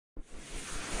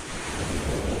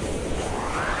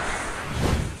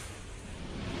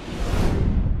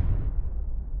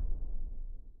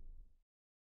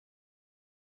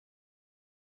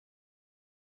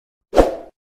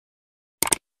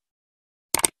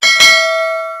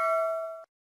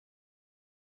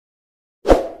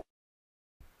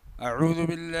أعوذ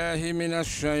بالله من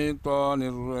الشيطان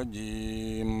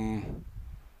الرجيم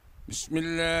بسم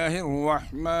الله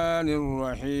الرحمن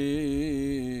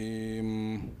الرحيم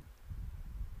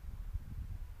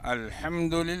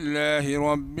الحمد لله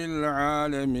رب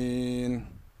العالمين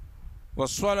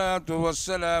والصلاة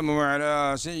والسلام على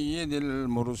سيد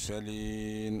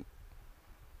المرسلين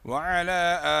وعلى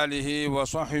آله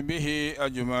وصحبه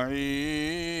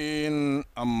أجمعين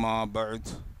أما بعد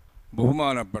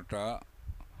ബഹുമാനപ്പെട്ട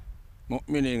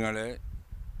മുഅ്മിനീങ്ങളെ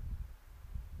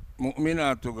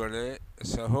മുഅ്മിനാത്തുകളെ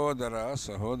സഹോദര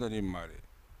സഹോദരിമാരെ,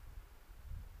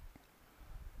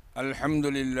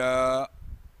 അൽഹംദുലില്ലാഹ്,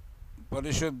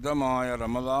 പരിശുദ്ധമായ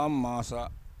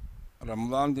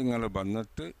റമദാൻ തിങ്കൾ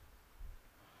വന്നിട്ട്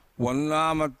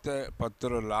ഒന്നാമത്തെ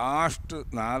 10 ലാസ്റ്റ്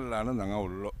നാളിലാണ് ഞങ്ങൾ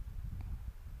ഉള്ളു.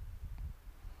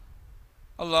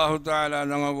 അല്ലാഹു തആല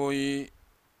ഞങ്ങൾ പോയി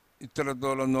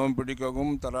ഇത്രത്തോളം നോമ്പ് പിടിക്കുകയും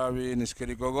തറാവി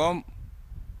നിസ്കരിക്കുകയും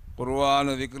ഖുർആൻ,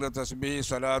 ദിക്ർ, തസ്ബീഹ്,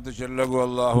 സ്വലാത്ത് ചൊല്ലുക.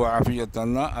 അല്ലാഹു ആഫിയത്ത്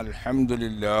തന്ന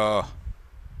അൽഹംദുലില്ലാഹ്.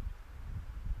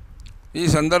 ഈ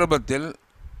സന്ദർഭത്തിൽ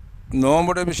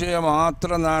നോമ്പുടെ വിഷയം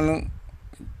മാത്രം ഞാൻ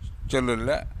ചൊല്ലില്ല,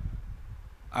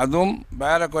 അതും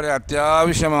വേറെ കുറേ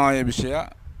അത്യാവശ്യമായ വിഷയ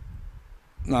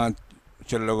ഞാൻ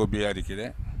ചൊല്ലുക വിചാരിക്കില്ലേ.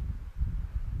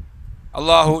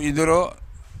 അല്ലാഹു ഇതിലോ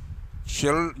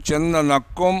ചെന്ന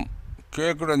നക്കും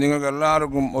കേൾക്കുക നിങ്ങൾക്ക്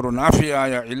എല്ലാവർക്കും ഒരു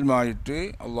നാഫിയായ ഇൽമായിട്ട്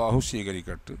അള്ളാഹു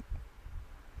സ്വീകരിക്കട്ടെ.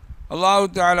 അള്ളാഹു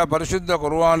തആല പരിശുദ്ധ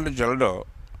ഖുർആനിൽ ചൊല്ലോ,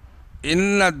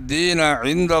 ഇന്ന ദീന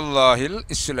ഇൻദല്ലാഹിൽ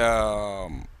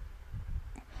ഇസ്ലാം.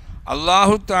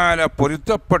 അള്ളാഹു തആല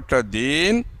പൊരുത്തപ്പെട്ട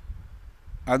ദീൻ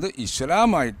അത്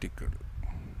ഇസ്ലാമായിട്ടിക്കട്.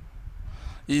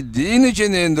 ഈ ദീന്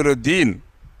ചെന്നൊരു ദീൻ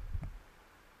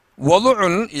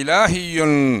വളുഉൻ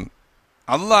ഇലാഹിയുൻ,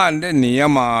 അള്ളാഹിൻ്റെ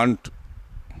നിയമാണ്.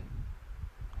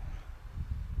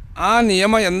 ആ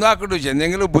നിയമം എന്താക്കിട്ട്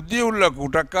ചെന്നെങ്കിൽ ബുദ്ധിയുള്ള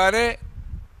കൂട്ടക്കാരെ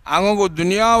അങ്ങ്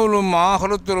ദുനിയാവിലും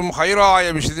ആഖിറത്തിലും ഹൈറായ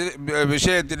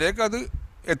വിഷയത്തിലേക്ക് അത്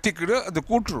എത്തിക്കിട്ട് അത്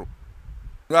കൂട്ടുള്ളൂ.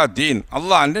 ഇതാ ദീൻ,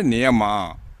 അള്ളാഹിൻ്റെ നിയമ.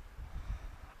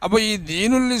 അപ്പോൾ ഈ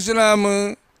ദീനുൽ ഇസ്ലാം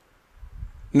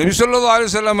നബി സല്ലല്ലാഹു അലൈഹി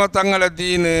വസല്ലം തങ്ങളെ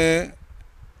ദീന്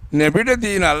നബിയുടെ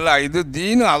ദീനല്ല, ഇത്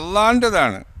ദീൻ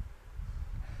അള്ളാഹിൻ്റെതാണ്.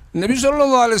 നബി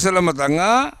സല്ലല്ലാഹു അലൈഹി വസല്ലം തങ്ങ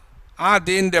ആ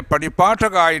ദീൻ്റെ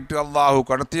പടിപ്പാഠകായിട്ട് അള്ളാഹു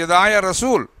കടത്തിയതായ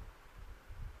റസൂൽ.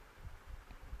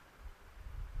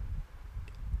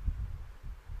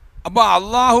 അപ്പോൾ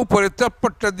അള്ളാഹു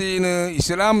പൊരുത്തപ്പെട്ട ദീന്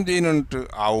ഇസ്ലാം ദീനുണ്ട്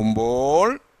ആവുമ്പോൾ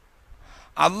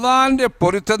അള്ളാഹിൻ്റെ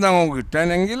പൊരുത്തം നമുക്ക്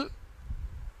കിട്ടണമെങ്കിൽ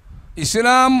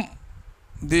ഇസ്ലാം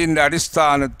ദീൻ്റെ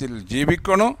അടിസ്ഥാനത്തിൽ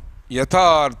ജീവിക്കണം,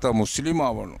 യഥാർത്ഥ മുസ്ലിം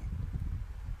ആവണം.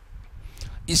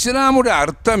 ഇസ്ലാമുടെ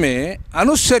അർത്ഥമേ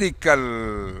അനുസരിക്കൽ.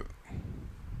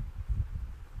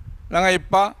 ഞങ്ങൾ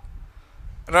ഇപ്പം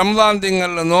റംസാൻ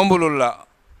തിങ്കളിൽ നോമ്പിലുള്ള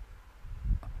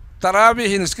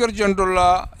തറാവീഹ് നിസ്കരിച്ചുകൊണ്ടുള്ള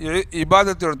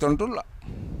ഇബാദത്ത് എടുത്തുകൊണ്ടുള്ള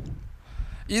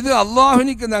ഇത്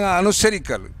അള്ളാഹുവിനിക്ക് ഞങ്ങൾ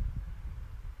അനുസരിക്കൽ.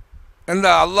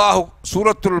 എന്താ അള്ളാഹു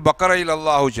സൂറത്തുൽ ബഖറയിൽ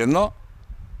അള്ളാഹു ചെന്നോ,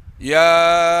 യാ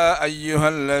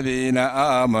അയ്യുഹല്ലദീന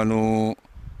ആമനൂ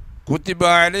കുതിബ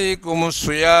അലൈക്കുമുസ്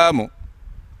സിയാമു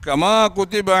കമാ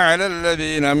കുതിബ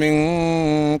അലല്ലദീന മിൻ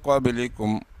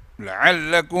ഖബ്ലിക്കും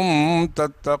ലഅല്ലക്കും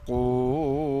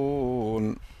തത്തഖൂൻ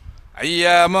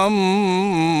അയ്യാമം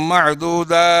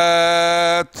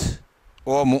മഅദൂദാത്ത്.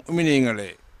 ഓ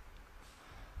മുഅ്മിനീങ്ങളെ,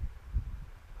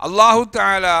 അല്ലാഹു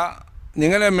തആല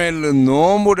നിങ്ങളെ മേലിൽ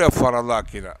നോമ്പുടെ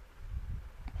ഫറദാക്കിയ.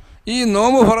 ഈ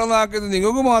നോമ്പ് ഫറദാക്കിയത്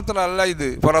നിങ്ങൾക്ക് മാത്രമല്ല, ഇത്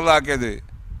ഫറദാക്കിയത്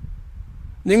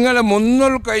നിങ്ങളെ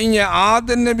മുന്നിൽ കഴിഞ്ഞ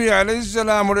ആദം നബി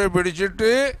അലൈഹിസ്സലാമുടെ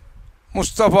പിടിച്ചിട്ട്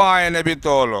മുസ്തഫായ നബി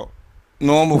തോലോ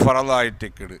നോമ്പ്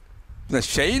ഫറദായിട്ടിക്കട്.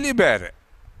 ശൈലി വേറെ.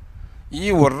 ഈ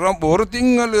ഒരു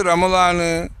തിങ്കൾ റമദാന്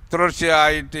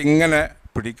തുടർച്ചയായിട്ട് ഇങ്ങനെ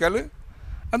പിടിക്കൽ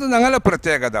അത് ഞങ്ങളുടെ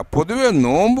പ്രത്യേകത. പൊതുവെ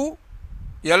നോമ്പ്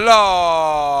എല്ലാ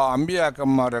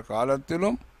അമ്പിയാക്കന്മാരുടെ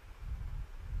കാലത്തിലും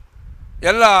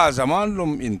എല്ലാ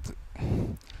സമാനിലും ഇന്ത്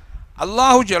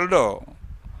അള്ളാഹു ചൊല്ലോ,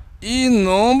 ഈ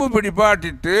നോമ്പ്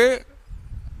പിടിപ്പാട്ടിട്ട്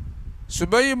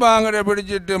സുബൈ ബാങ്കരെ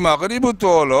പിടിച്ചിട്ട് മഗ്രിബ്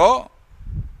തോലോ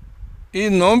ഈ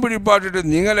നോമ്പ് പിടിപ്പാട്ടിട്ട്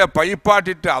നിങ്ങളെ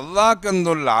പൈപ്പാട്ടിട്ട്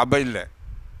അള്ളാഹ്ക്കെന്തും ലാഭമില്ല.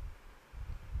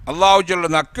 അള്ളാഹു ചൊല്ല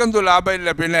നക്കെന്തും ലാഭമില്ല.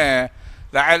 പിന്നെ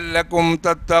ലഅല്ലക്കും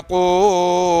തത്തഖൂൻ,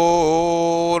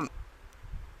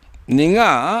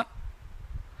 നിങ്ങൾ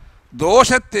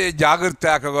ദോഷത്തെ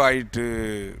ജാഗ്രതയാക്കുകയായിട്ട്.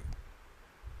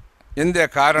 എന്തേ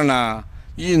കാരണം?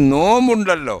 ഈ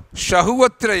നോമ്പുണ്ടല്ലോ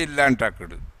ഷഹുവത്തിനെ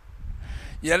ഇല്ലാണ്ടാക്കട്.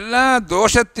 എല്ലാ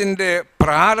ദോഷത്തിൻ്റെ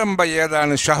പ്രാരംഭം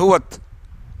ഏതാണ്? ഷഹുവത്ത്.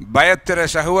 ഭയത്തിലെ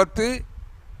ഷഹുവത്ത്,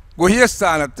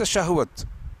 ഗുഹ്യസ്ഥാനത്ത് ഷഹുവത്ത്.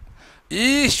 ഈ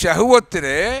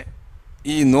ഷഹുവത്തിനെ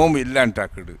ഈ നോമ്പ്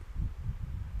ഇല്ലാണ്ടാക്കട്.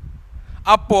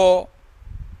 അപ്പോൾ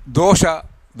ദോഷ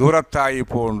ദൂരത്തായി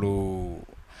പോണ്ടു.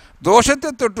 ദോഷത്തെ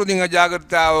തൊട്ട് നിങ്ങൾ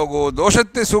ജാഗ്രത ആവുകൂ,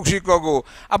 ദോഷത്തെ സൂക്ഷിക്കൂ.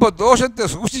 അപ്പോൾ ദോഷത്തെ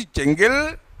സൂക്ഷിച്ചെങ്കിൽ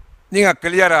നിങ്ങൾ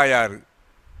ക്ലിയറായാറ്.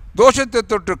 ദോഷത്തെ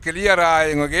തൊട്ട്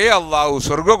ക്ലിയറായെങ്കിൽ അള്ളാഹു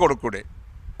സ്വർഗം കൊടുക്കൂടെ.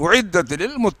 ഉഇദ്ദത്തിൽ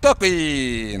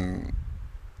മുത്തഖീൻ,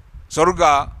 സ്വർഗ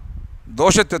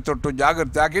ദോഷത്തെ തൊട്ട്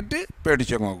ജാഗ്രത ആക്കിയിട്ട്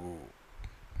പേടിച്ചു നോക്കൂ.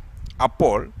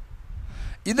 അപ്പോൾ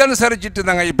ഇതനുസരിച്ചിട്ട്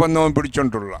ഞങ്ങൾ ഇപ്പം നോമ്പ്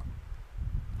പിടിച്ചോണ്ടുള്ള.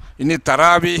 ഇനി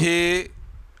തറാവീഹ്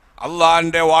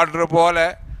അള്ളാഹിൻ്റെ വാർഡർ പോലെ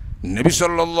നബി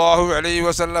സല്ലല്ലാഹു അലൈഹി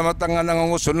വസല്ലമ തങ്ങൾ ഞങ്ങൾ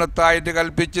സുന്നത്തായിട്ട്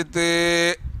കൽപ്പിച്ചിട്ട്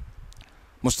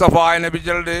മുസ്തഫ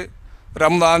നബികളുടെ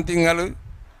റംസാൻ തിങ്കൾ,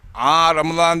 ആ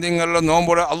റംസാൻ തിങ്കളിൽ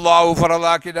നോമ്പോട് അള്ളാഹു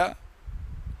ഫറദാക്കിട.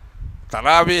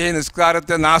 തറാവീഹ്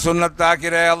നിസ്കാരത്തെ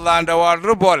സുന്നത്താക്കിര അള്ളാഹിൻ്റെ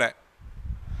വാർഡർ പോലെ.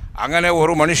 അങ്ങനെ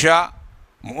ഒരു മനുഷ്യ,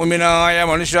 മുഅ്മിനായ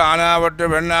മനുഷ്യ, ആണാവട്ടെ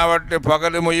പെണ്ണാവട്ടെ,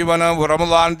 പകൽ മുഴുവനും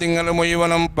റമദാൻ തിങ്കൾ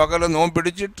മുഴുവനും പകൽ നോമ്പ്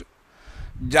പിടിച്ചിട്ട്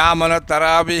ജാമന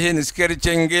തറാവീഹ്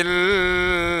നിസ്കരിച്ചെങ്കിൽ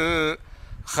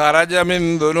ഖറജ മിൻ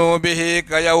ദുനൂബിഹി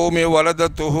കയൗമി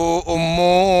വലദതുഹു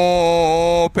ഉമ്മു,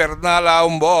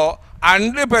 പെരുന്നാളാവുമ്പോൾ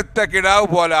അണ്ട് പെത്ത കിടാവ്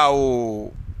പോലാവൂ.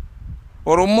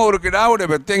 ഒരു ഉമ്മ ഒരു കിടാവിടെ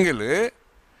പെത്തെങ്കിൽ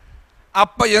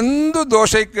അപ്പം എന്തു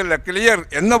ദോഷയ്ക്കില്ല, ക്ലിയർ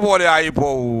എന്ന പോലെ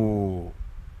ആയിപ്പോവൂ.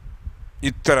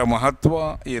 ഇത്ര മഹത്വ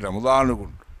ഈ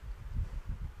റമദാനുകൊണ്ട്.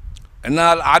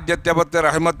 എന്നാൽ ആദ്യത്തെ 10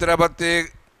 റഹ്മത്തിൻ്റെ 10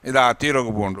 ഇതാ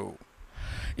തീരൊക്കെ പോണ്ടു.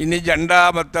 ഇനി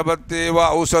രണ്ടാമത്തെ 10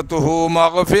 വൗസതുഹു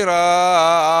മഗ്ഫിറ,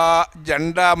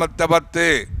 രണ്ടാമത്തെ 10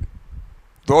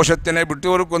 ദോഷത്തിനെ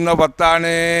വിട്ടുകൊടുക്കുന്ന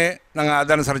 10 ഞങ്ങൾ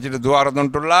അതനുസരിച്ചിട്ട്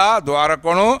ദ്വാരന്നിട്ടുള്ള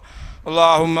ദ്വാരക്കണു.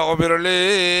 അല്ലാഹുമ്മ ഗ്ഫിർ ലീ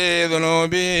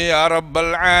ദുനൂബി യാ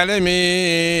റബ്ബൽ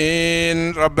ആലമീൻ.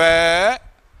 റബ്ബേ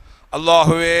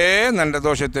അല്ലാഹുവേ എൻ്റെ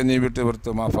ദോഷത്തെ നീ വിട്ട്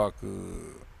പുറത്ത് മാഫാക്ക്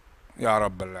യാ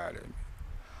റബ്ബൽ ആലമീൻ.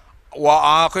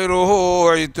 വആഖിറുഹു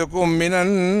ഇത്കും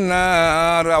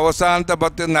മിനന്നാർ, അവസാനത്തെ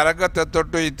 10 നരകത്തെ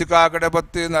തൊട്ട് ഇത്കാക്കടെ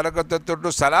 10, നരകത്തെ തൊട്ട്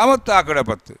സലാമത്താക്കടെ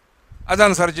 10.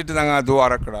 അതനുസരിച്ചിട്ട് ഞങ്ങൾ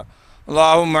ദ്വാരക്കട.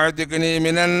 അല്ലാഹുമ്മ ഇത്ഖ്നി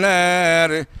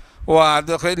മിനന്നാർ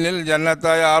വഅദ്ഖിൽനിൽ ജന്നത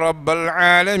യാ റബ്ബൽ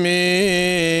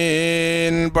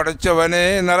ആലമീൻ. പഠിച്ചവനെ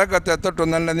നരകത്തെ തൊട്ട്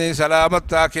നല്ല നീ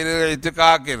സലാമത്താക്കി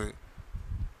ഇത്കാക്കിർ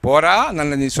പോരാ,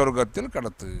 നല്ല നീ സ്വർഗത്തിൽ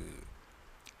കടത്ത്.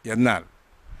 എന്നാൽ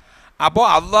അപ്പോൾ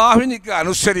അള്ളാഹുവിനിക്ക്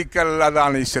അനുസരിക്കൽ,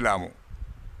 അതാണ്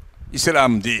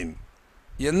ഇസ്ലാം ദീൻ.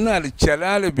 എന്നാൽ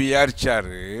ചിലാൽ വിചാരിച്ചാൽ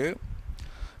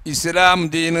ഇസ്ലാം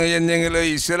ദീന് എന്നെങ്കിൽ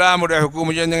ഇസ്ലാമുടെ ഹുക്കും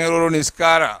എന്നെങ്കിൽ ഒരു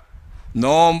നിസ്കാര,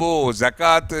 നോമ്പു,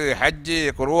 സക്കാത്ത്, ഹജ്ജ്,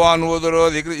 ഖുർആൻ ഓതലോ,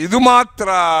 ദിക്ർ, ഇത്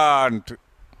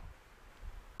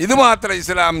മാത്ര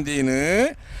ഇസ്ലാം ദീന്,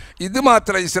 ഇത്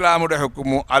മാത്ര ഇസ്ലാമുടെ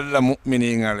ഹുക്കുമു അല്ല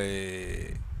മുഅ്മിനീങ്ങളെ.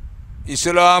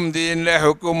 ഇസ്ലാം ദീനിലെ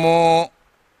ഹുക്കുമു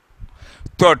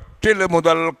തൊട്ടിൽ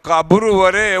മുതൽ ഖബർ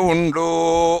വരെ ഉണ്ടോ.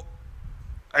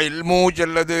 ഇൽമു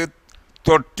ചെല്ലത്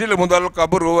തൊട്ടിൽ മുതൽ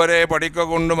ഖബർ വരെ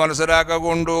പഠിക്കൊണ്ട്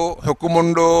മനസ്സിലാക്കൊണ്ട്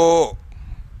ഹുക്കുമുണ്ടോ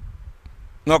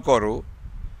നോക്കോറു.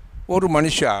 ഒരു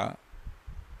മനുഷ്യ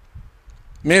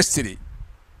മേസ്തിരി,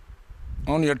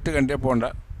 അവന് 8 ഗಂಟೆ പോണ്ട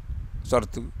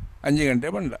സ്ഥലത്ത്, 5 ಗಂಟೆ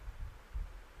വേണ്ട.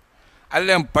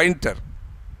 അല്ലെ പെയിൻറ്റർ,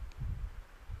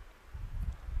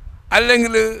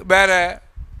 അല്ലെങ്കിൽ വേറെ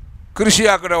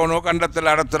കൃഷിയാക്കിടവണു, കണ്ടെത്തൽ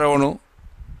അടത്തിടവണു,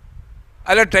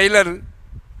 അല്ലെ ടൈലർ,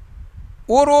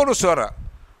 ഓരോരോ സ്വര.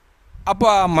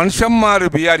 അപ്പോൾ മനുഷ്യന്മാർ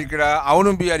വിചാരിക്കട,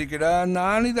 അവനും വിചാരിക്കട,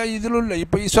 ഞാനിതാ ഇതിലുള്ള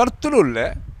ഇപ്പം ഈ സർത്തിലുള്ള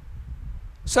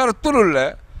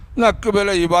നക്ക് ബല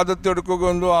ഇബാദത്ത്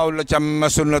എടുക്കൊണ്ടു ആവില്ല. ചമ്മ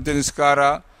സുന്നത്ത് നിസ്കാര,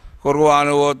 ഖുർആൻ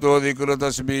ഓതോ, ദിക്ർ,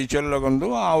 തസ്ബീഹ് ചൊല്ലകൊണ്ടു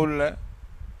ആവില്ല.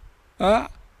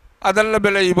 അതല്ല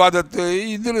ബല ഇബാദത്ത്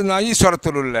ഇതിൽ ഈ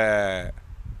സ്വരത്തിലുള്ള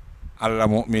അല്ല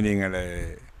മുഅ്മിനീങ്ങളെ.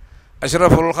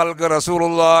 അഷ്റഫുൽ ഖൽഖ്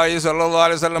റസൂലുള്ളാഹി സ്വല്ലല്ലാഹു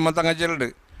അലൈഹി വസല്ലം തങ്ങൾ ചൊല്ലുണ്ട്,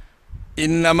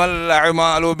 ഇന്നമൽ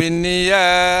അഅ്മാലു ബിന്നിയാത്ത്,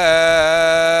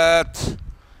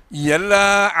 എല്ലാ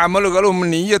അമലുകളും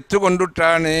നിയ്യത്ത്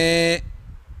കൊണ്ടിട്ടാണ്.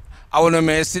 അവന്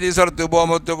മേസ്ത്രി സ്ഥലത്ത്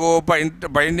പോകുമ്പോഴത്തേക്കോ,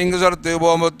 പൈൻറ്റിങ് സ്ഥലത്ത്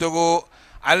പോകുമ്പോഴത്തേക്കോ,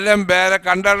 അല്ലെങ്കിൽ വേറെ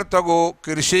കണ്ടെടുത്തകോ,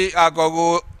 കൃഷി ആക്കോ,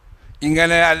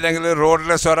 ഇങ്ങനെ അല്ലെങ്കിൽ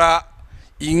റോഡിലെ സ്വര,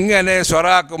 ഇങ്ങനെ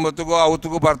സ്വരാക്കുമ്പോഴത്തേക്കോ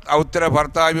ഔത്തര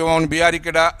ഭർത്താവ് അവൻ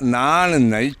വിചാരിക്കട, നാണ്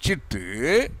നയിച്ചിട്ട്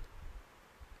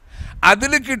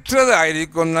അതിൽ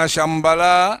കിട്ടുന്നതായിരിക്കുന്ന ശമ്പള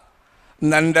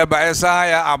നൻ്റെ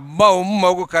വയസ്സായ അമ്മ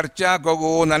ഉമ്മകു ಖರ್ಚಾಕೋ,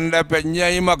 നൻ്റെ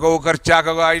പെഞ്ഞൈമകു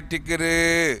ಖರ್ಚಾಕೋ ആയിട്ടിക്കര്.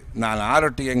 ഞാൻ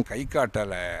ആരൊട്ടിയും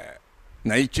കൈക്കാട്ടലേ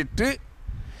നയിച്ചിട്ട്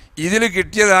ഇതിൽ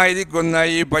കിട്ടിയതായിരിക്കുന്ന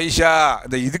ഈ പൈസ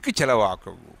ഇതിക്ക്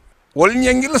ചിലവാക്കൂ,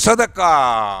 ഒളിഞ്ഞെങ്കിൽ സദക്ക.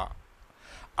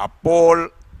 അപ്പോൾ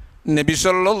നബി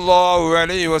സല്ലല്ലാഹു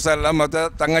അലൈഹി വസല്ലം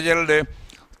തങ്ങളുടെ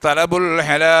തലബുൽ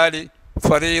ഹലാലി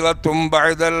ഫരീളത്തും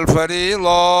ബഅദൽ ഫരീള,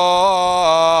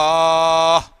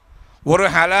 ഒരു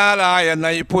ഹലാലായ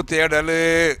നയിപ്പ് തേടൽ,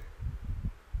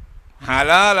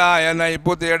 ഹലാലായ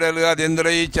നയിപ്പ് തേടൽ.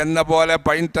 അതെന്തൊരു ഈ ചെന്ന പോലെ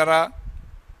പെയിൻറ്ററാ,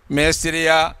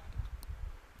 മേസ്തിരിയാ,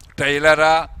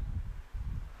 ടൈലറാ,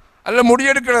 അല്ല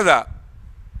മുടിയെടുക്കണതാ,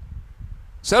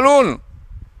 സലൂൺ.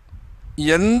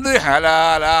 എന്ത്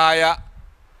ഹലാലായ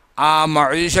ആ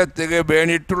മഈശത്തുക്ക്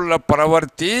വേണ്ടിയിട്ടുള്ള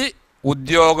പ്രവൃത്തി,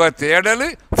 ഉദ്യോഗ തേടൽ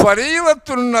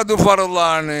ഫരീളത്തുന്നത്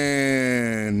ഫർളാണ്.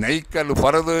 നയിക്കൽ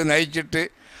ഫർദ്. നയിച്ചിട്ട്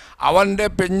അവൻ്റെ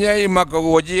പെഞ്ഞായിമക്ക്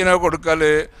ഒജീന കൊടുക്കൽ,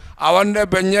 അവൻ്റെ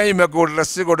പെഞ്ഞായിമക്ക്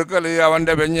ഡ്രസ്സ് കൊടുക്കൽ,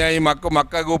 അവൻ്റെ പെഞ്ഞായിമക്ക്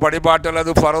മക്കൾക്ക് പടിപാട്ടൽ,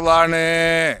 അത് ഫർളാണ്.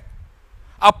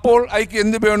 അപ്പോൾ അതിക്ക്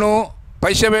എന്ത് വേണു?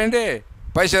 പൈസ വേണ്ടേ?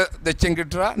 പൈസ ദച്ചും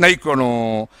കിട്ടുക, നയിക്കണു.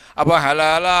 അപ്പോൾ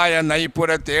ഹലാലായ നയിപ്പുര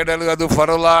തേടൽ അത്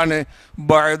ഫർളാണ്.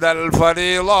 ബഅദൽ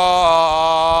ഫരീള,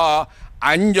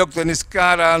 5 വക്ത്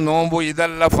നിസ്കാര, നോമ്പ്,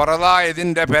 ഇതല്ല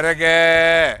ഫർളായതിൻ്റെ പിറകെ.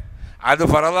 അത്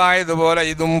ഫർളായതുപോലെ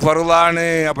ഇതും ഫർളാണ്.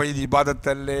 അപ്പോൾ ഇത്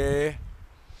ഇബാദത്തല്ലേ?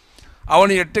 അവൻ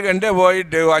 8 ഗണ്ട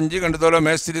പോയിട്ട് 5 ഗണ്ടത്തോളം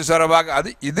മേസ്തിരി സ്വറവാക്ക്, അത്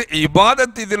ഇത്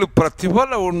ഇബാദത്ത്. ഇതിൽ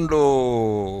പ്രതിഫലമുണ്ടോ?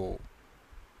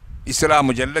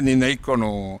 ഇസ്ലാമു ചെല്ല നീ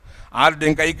നയിക്കണു.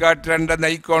 ആരുടെയും കൈകാട്ടേണ്ട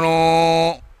നയിക്കണു.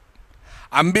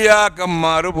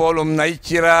 അമ്പിയാക്കന്മാർ പോലും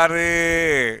നയിച്ചിരാറ്,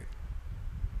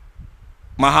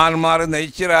 മഹാന്മാർ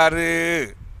നയിച്ചിരാറ്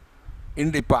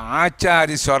ഉണ്ട്. ഇപ്പം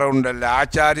ആചാരി സ്വറ ഉണ്ടല്ലോ,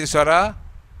 ആചാരി സ്വറ.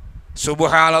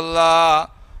 സുബ്ഹാനല്ലാഹ്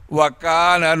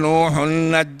വകാന നൂഹുൻ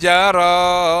നജ്ജാറ.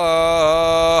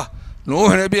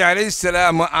 നൂഹ് നബി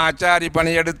അലൈഹിസ്സലാം ആചാരി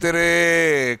പണിയെടുത്തിട്ട്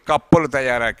കപ്പൽ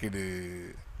തയ്യാറാക്കിയത്.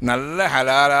 നല്ല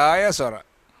ഹലാലായ സ്വറ.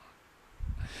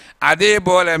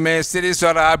 അതേപോലെ മേസ്തിരി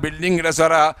സ്വറ, ബിൽഡിങ്ങിൻ്റെ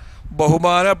സ്വറ.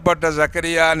 ബഹുമാനപ്പെട്ട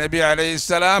സക്കരിയ നബി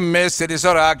അലൈഹിസ്സലാം മേസ്തിരി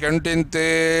സ്വറ കെട്ടിന്ത്.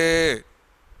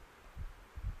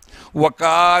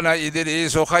 വക്കാന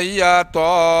ഇദ്രീസു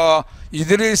ഖയ്യാത്തോ.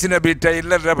 ഇദ്രീസ് നബി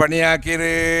ടൈലറുടെ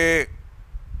പണിയാക്കിയത്.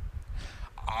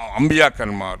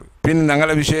 അമ്പിയാക്കന്മാർ. പിന്നെ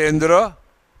ഞങ്ങളുടെ വിഷയം എന്തോ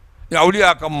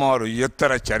ഔലിയാക്കന്മാർ. എത്ര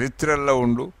ചരിത്രമെല്ലാം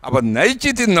ഉണ്ട്. അപ്പം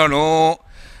നയിച്ച് തിന്നണു.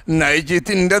 നയിച്ച്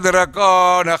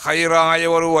തിൻ്റെതിറക്കാണ് ഹൈറായ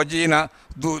ഒരു വജീന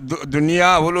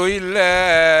ദുനിയാവുലു ഇല്ലേ.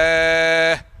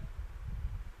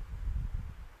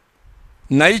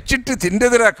 നയിച്ചിട്ട്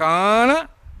തിൻ്റെതിറക്കാണ്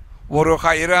ഒരു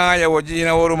ഹൈറായ വജീന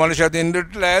ഒരു മനുഷ്യ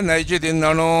തിന്നിട്ടില്ലേ, നയിച്ച്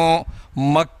തിന്നണു.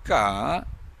 മക്ക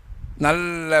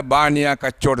നല്ല ബാണിയ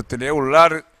കച്ചവടത്തിലേ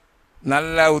ഉള്ളാറ്,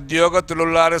 നല്ല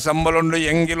ഉദ്യോഗത്തിലുള്ളാറ്, ശമ്പളമുണ്ട്.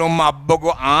 എങ്കിലും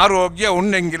അബ്ബക്ക് ആരോഗ്യം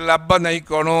ഉണ്ടെങ്കിൽ അബ്ബ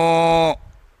നയിക്കണു.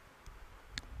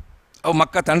 അವು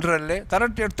ಮಕ್ಕ ತಂಡ್ರಲ್ಲೇ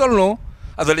ತರಟ್ಟಿ ಎಡ್ತೊಳ್ನು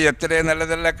ಅದರಲ್ಲಿ ಎತ್ತರೆ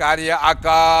ನಲ್ಲದೆಲ್ಲ ಕಾರ್ಯ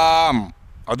ಆಕಾಂ.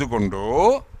 അതുകൊണ്ടു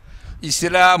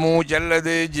ഇസ്ലാമു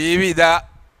ചെല്ലത് ജീവിത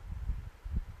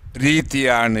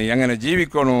രീതിയാണ്. എങ്ങനെ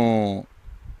ജീവിക്കണു?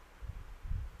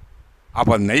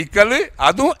 അപ്പം നയിക്കൽ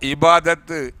അതും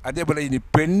ഇബാദത്ത്. അതേപോലെ ഇനി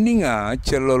പെണ്ണിങ്ങ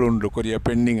ചെല്ലലുണ്ട്. കൊറിയ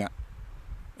പെണ്ണിങ്ങ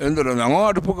എന്തുള്ളൂ ഞങ്ങൾ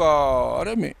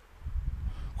അടുപ്പുകാരമേ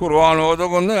ഖുർആൻ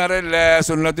ഓതൊന്നും നേരമില്ല,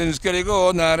 സുന്നത്ത് നിസ്കരിക്കോ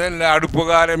നേരമില്ല.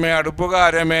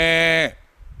 അടുപ്പുകാരമേ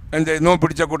എന്താ നോ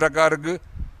പിടിച്ച കൂട്ടക്കാർക്ക്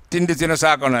തിണ്ടി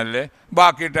തിനസാക്കണമല്ലേ.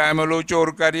 ബാക്കി ടൈമിൽ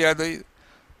ചോറുക്കരി അത്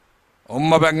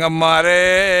ഉമ്മ പെങ്ങന്മാരെ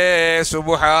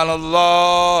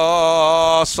സുബ്ഹാനല്ലാഹ്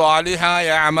സ്വാലിഹായ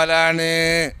അമലാണ്.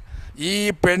 ഈ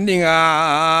പെണ്ണിങ്ങ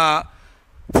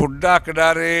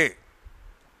ഫുഡാക്കിടാറ്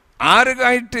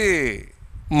ആർക്കായിട്ട്?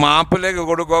 മാപ്പിലേക്ക്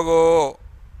കൊടുക്കോ,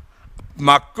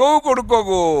 മക്കൾക്ക്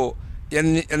കൊടുക്കോ.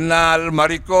 എന്നാൽ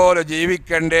മറിക്കോലെ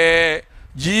ജീവിക്കണ്ടേ?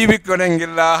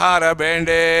 ജീവിക്കണമെങ്കിൽ ആഹാരം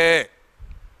വേണ്ടേ?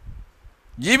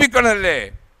 ജീവിക്കണമല്ലേ?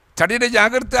 തടിയുടെ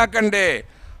ജാഗ്രത ആക്കണ്ടേ?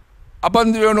 അപ്പം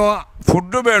എന്ത് വേണു?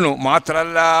 ഫുഡ് വേണു.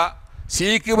 മാത്രമല്ല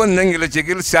സീക്ക് വന്നെങ്കിൽ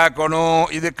ചികിത്സ ആക്കണോ.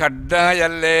 ഇത്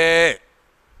കഡ്ഡായല്ലേ?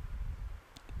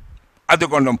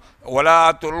 അതുകൊണ്ടും ഒലാ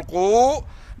തുൽഖൂ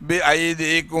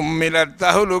ബിഐദീകും മിനൽ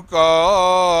തഹ്ലുകാ,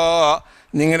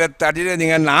 നിങ്ങളുടെ തടിയെ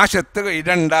നിങ്ങൾ നാശത്ത്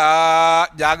ഇടണ്ട,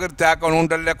 ജാഗ്രത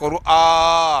ആക്കണുണ്ടല്ലേ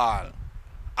ഖുർആൻ.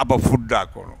 അപ്പോൾ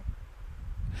ഫുഡാക്കണു.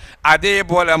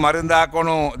 അതേപോലെ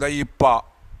മരുന്നാക്കണു. ഇപ്പ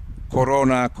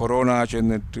കൊറോണ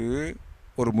ചെന്നിട്ട്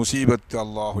ഒരു മുസീബത്ത്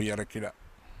അള്ളാഹു ഇറക്കിട.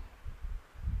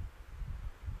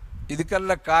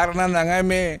 ഇതൊക്കെല്ല കാരണം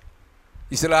ഞങ്ങമേ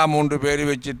ഇസ്ലാം കൊണ്ട് പേര്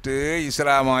വെച്ചിട്ട്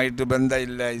ഇസ്ലാമായിട്ട്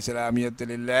ബന്ധമില്ല,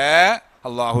 ഇസ്ലാമിയത്തിലില്ല.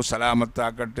 അള്ളാഹു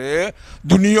സലാമത്താക്കട്ടെ.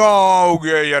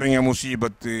 ദുനിയാവുകെ ഇറങ്ങിയ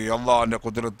മുസീബത്ത് അള്ളാഹിൻ്റെ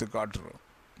കുദ്റത്ത് കാട്ടുക.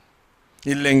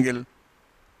 ഇല്ലെങ്കിൽ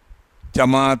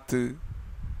ജമാഅത്ത്,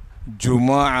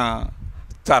 ജുമാ,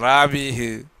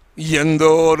 തറാവീഹ്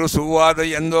എന്തോ ഒരു സുവാദ,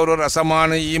 എന്തോ ഒരു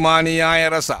രസമാണ്, ഈമാനിയായ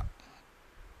രസ.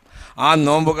 ആ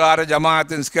നോമ്പുകാര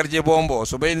ജമാഅത്ത് നിസ്കരിച്ച് പോകുമ്പോൾ,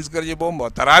 സുബൈ നിസ്കരിച്ച് പോകുമ്പോൾ,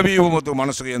 തറാവീഹ് പോകുമ്പോൾ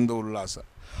മനസ്സിಗೆ എന്തോ ഉല്ലാസ.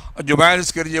 ജുമാ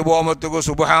നിസ്കരിച്ച് പോകുമ്പോഴത്തേക്ക്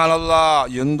സുബ്ഹാനല്ലാഹ്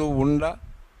എന്തോ ഉണ്ട.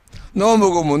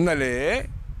 നോമ്പുക്ക് മുന്നലേ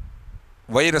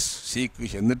വൈറസ് സീക്ക്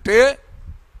ചെന്നിട്ട്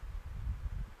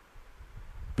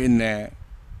പിന്നെ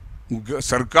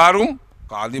സർക്കാരും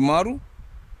കാദിമാരും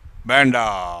വേണ്ട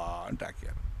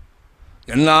ഉണ്ടാക്കിയത്.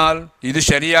 എന്നാൽ ഇത്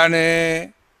ശരിയാണ്.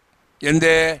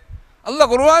 എന്തേ? അല്ലാഹ്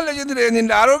ഖുർആനിൽ ചെന്നിട്ട്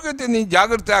നിൻ്റെ ആരോഗ്യത്തെ നീ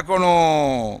ജാഗ്രതയാക്കണോ.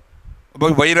 അപ്പോൾ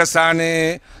വൈറസാണ്,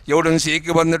 എവിടെ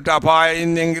സീക്ക് വന്നിട്ട്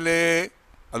അപായെങ്കിൽ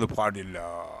അത് പാടില്ല,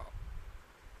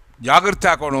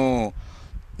 ജാഗ്രതയാക്കണോ.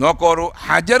 നോക്കോറു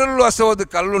ഹജറുൽ അസ്വദ്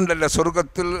കല്ലുണ്ടല്ലോ,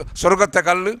 സ്വർഗത്തെ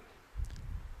കല്ല്,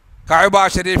 കഅബ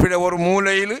ഷരീഫിലെ ഒരു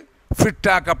മൂലയിൽ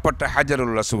ഫിറ്റാക്കപ്പെട്ട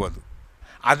ഹജറുൽ അസ്വദ്,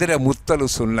 അതിലെ മുത്തൽ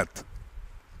സുന്നത്ത്.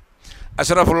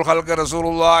 അഷ്റഫുൽ ഖൽഖ്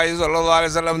റസൂലുള്ളാഹി സ്വല്ലല്ലാഹു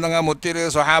അലൈഹി വസല്ലം തങ്ങൾ മുത്തിര്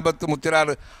സ്വഹാബത്ത് മുത്തിരാർ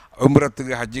ഉംറക്ക്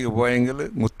ഹജ്ജിക്ക് പോയെങ്കിൽ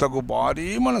മുത്തക്ക് ഭാരി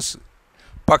മനസ്സ്.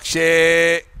 പക്ഷേ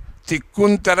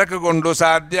തിക്കും തിരക്ക് കൊണ്ട്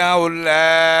സാധ്യമില്ല.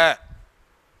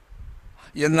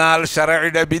 എന്നാൽ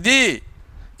ശറഇയുടെ വിധി,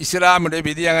 ഇസ്ലാമിൻ്റെ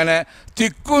വിധി അങ്ങനെ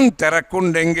തിക്കും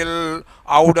തിരക്കുണ്ടെങ്കിൽ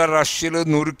അവിടെ റഷിൽ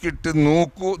നുറുക്കിയിട്ട്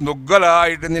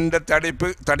നുഗ്ഗലായിട്ട് നിൻ്റെ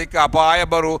തടിക്ക് അപായ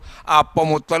ബറു. അപ്പം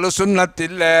മുത്തൽ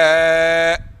സുന്നത്തില്ല,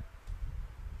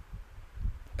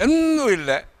 എന്തുമില്ല,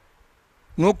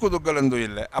 നൂക്കുതുക്കൽ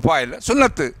എന്തുമില്ല, അപായില്ല,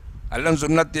 സുന്നത്ത് അല്ല,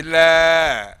 സുന്നത്തില്ല.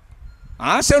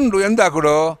 ആശുണ്ടു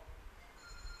എന്താക്കടോ.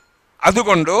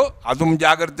 അതുകൊണ്ട് അതും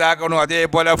ജാഗ്രത ആക്കണോ.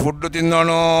 അതേപോലെ ഫുഡ്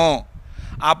തിന്നണോ.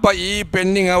 അപ്പം ഈ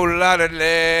പെണ്ണിങ്ങ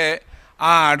ഉള്ളാരല്ലേ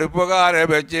ആ അടുപ്പുകാരെ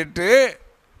വെച്ചിട്ട്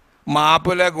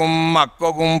മാപ്പിളക്കും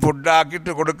മക്കൾക്കും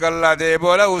ഫുഡാക്കിയിട്ട് കൊടുക്കൽ.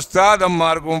 അതേപോലെ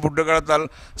ഉസ്താദന്മാർക്കും ഫുഡ് കൊടുത്താൽ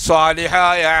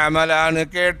സ്വാലിഹായ അമലാണ്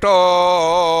കേട്ടോ.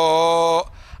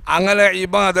 അങ്ങനെ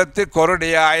ഇബാദത്ത്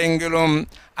കൊറടിയായെങ്കിലും,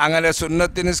 അങ്ങനെ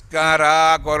സുന്നത്ത് നിസ്കാര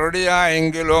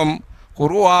കൊറടിയായെങ്കിലും,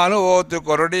 ഖുർആൻ ഓത്ത്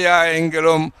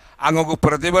കൊറടിയായെങ്കിലും അങ്ങക്ക്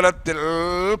പ്രതിഫലത്തിൽ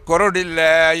കൊറടില്ല.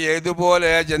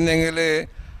 ഏതുപോലെ ചെന്നെങ്കിൽ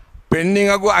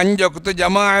പെണ്ണുങ്ങൾക്ക് 5 വക്ത്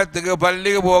ജമാഅത്ത്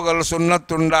പള്ളിക്ക് പോകൽ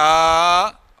സുന്നത്തുണ്ടാ,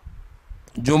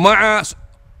 ജുമുഅ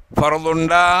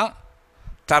ഫർളുണ്ടാ,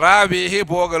 തറാവീഹ്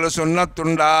പോകൽ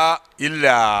സുന്നത്തുണ്ടാ ഇല്ല.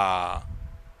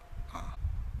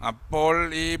 അപ്പോൾ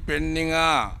ഈ പെണ്ണിങ്ങ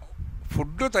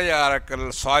ഫുഡ് തയ്യാറാക്കൽ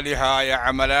സ്വാലിഹായ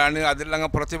അമലാണ്, അതിലങ്ങ്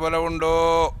പ്രതിഫലമുണ്ടോ.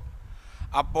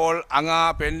 അപ്പോൾ അങ്ങ്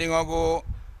പെണ്ണിങ്ങക്കു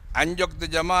 5 വക്ത്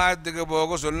ജമാഅത്ത്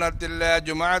പോകും, സുന്നത്തില്ല,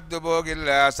 ജുമാഅത്ത് പോകില്ല,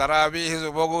 സറാവീഹ്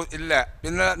പോകും ഇല്ല.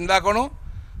 പിന്നെ എന്താക്കണു?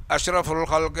 അഷ്റഫുൽ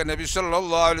ഖൽഖ് നബി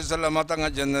സല്ലല്ലാഹു അലൈഹി വസല്ലം തങ്ങൾ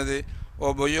ചെന്നത്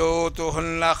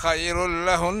വബുയൂതുഹുന്ന ഖൈറുൽ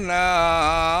ലഹുന്ന,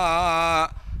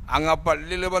 അങ്ങ്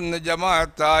പള്ളിയിൽ വന്ന്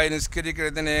ജമാഅത്തായി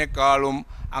നിസ്കരിക്കുന്നതിനേക്കാളും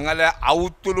അങ്ങനെ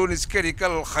ഔത്തുലു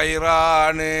നിസ്കരിക്കൽ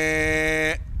ഖൈറാണ്.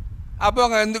 അപ്പോൾ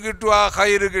അങ്ങ് എന്ത് കിട്ടുക?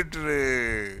 ഖൈറ് കിട്ടു.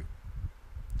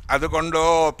 അതുകൊണ്ടോ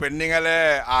പെണ്ണുങ്ങളെ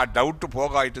ആ ഡൗട്ട്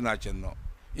പോകായിട്ട് നാ ചെന്നു.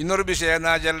 ഇന്നൊരു വിഷയം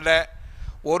എന്നാ ചെല്ലെ,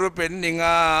 ഒരു പെണ്ണിങ്ങ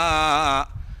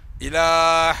ഇലാ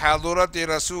ഹദറത്തി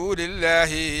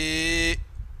റസൂലില്ലാഹി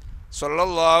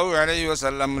സ്വല്ലല്ലാഹു അലൈഹി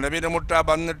വസല്ലം നബിയുടെ മുട്ട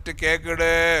വന്നിട്ട്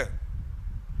കേക്കിട്.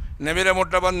 നബിയുടെ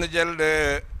മുട്ട വന്ന് ചെല്ല്,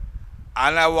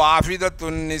 അന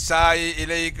വാഫിദത്തുൻ നിസായി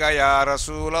ഇലൈക യാ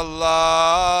റസൂലല്ലാഹ്.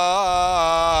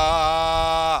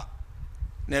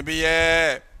 നബിയേ,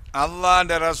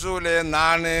 അള്ളാൻ്റെ റസൂലെ,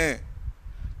 നാണ്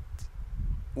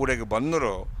ഇവിടേക്ക്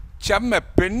വന്നോ. ചെമ്മ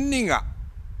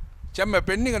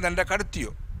പെണ്ണിങ്ങ തൻ്റെ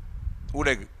കടത്തിയോ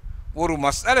ഇവിടേക്ക് ഒരു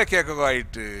മസാല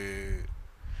കേക്കുമായിട്ട്.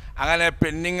 അങ്ങനെ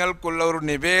പെണ്ണുങ്ങൾക്കുള്ള ഒരു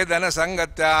നിവേദന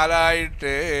സംഘത്തെ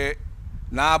ആളായിട്ട്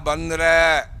നാ ബന്ധുര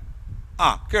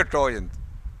കേട്ടോ.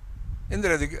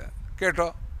 എന്തിനത് കേട്ടോ,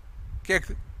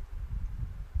 കേക്ക്.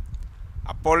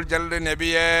 അപ്പോൾ ചെല്ലു,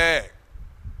 നബിയെ,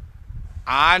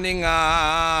 ആനിങ്ങ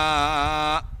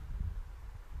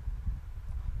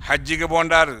ഹജ്ജിക്ക്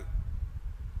പോണ്ടാറ്.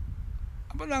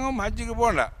 അപ്പം ഞങ്ങൾ ഹജ്ജിക്ക്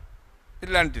പോണ്ട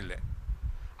ഇല്ലാണ്ടില്ലേ.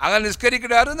 അങ്ങനെ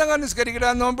നിസ്കരിക്കിടാറ്, ഞങ്ങൾ നിസ്കരിക്കിട,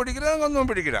 നോമ്പ് പിടിക്കിട, ഞങ്ങൾ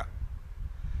നോമ്പ് പിടിക്കിട.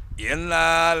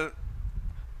 എന്നാൽ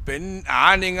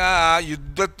ആണിങ്ങ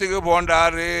യുദ്ധത്തിന്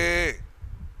പോണ്ടാറ്,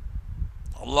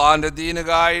 അള്ളാൻ്റെ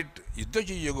ദീനുകായിട്ട് യുദ്ധം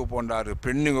ചെയ്യുക പോണ്ടാറ്.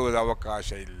 പെണ്ണുങ്ങൾക്ക്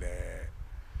അവകാശമില്ലേ.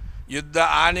 യുദ്ധ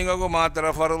ആണിങ്ങൾക്ക്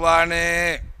മാത്രം ഫർളാണ്.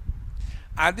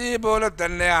 അതേപോലെ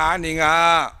തന്നെ ആണിങ്ങ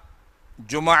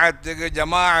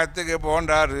ജമാഅത്തേക്ക്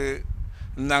പോണ്ടാറ്,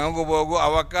 ഞങ്ങൾക്ക് പോകും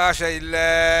അവകാശമില്ല.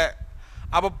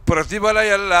 അപ്പോൾ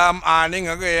പ്രതിഫലമെല്ലാം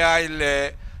ആണിങ്ങൾക്കായില്ലേ,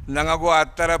 ഞങ്ങൾക്ക്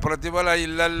അത്ര പ്രതിഫലം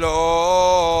ഇല്ലല്ലോ.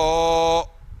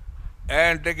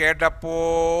 എന്നിട്ട്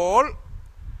കേട്ടപ്പോൾ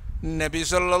നബി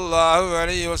സല്ലല്ലാഹു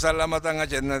അലൈഹി വസല്ലമ തങ്ങൾ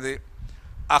ചെന്നത്,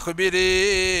 അഖ്ബിരി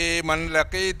മൻ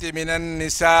ലഖീതി മിനൻ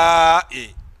നിസാഇ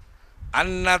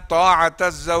അന്ന ത്വാഅത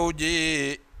സൗജി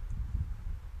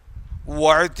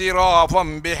വഇതിറാഫൻ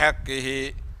ബിഹഖിഹി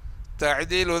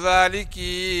തഅദിലു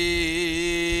ദാലികി.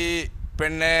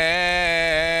 പെണ്ണേ,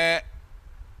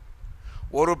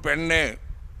 ഒരു പെണ്ണ്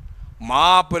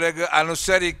മാപ്പിളക്ക്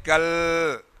അനുസരിക്കൽ,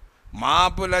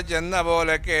 മാപ്പിള ചെന്ന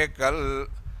പോലെ കേക്കൽ,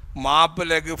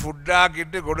 മാപ്പിളക്ക്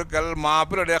ഫുഡാക്കിയിട്ട് കൊടുക്കൽ,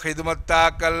 മാപ്പിളയുടെ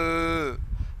ഹിദ്മത്താക്കൽ,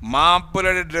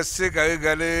 മാപ്പിളയുടെ ഡ്രസ്സ്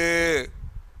കഴുകൽ,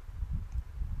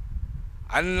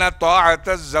 അന്ന ത്വാഅത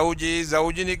സൗജി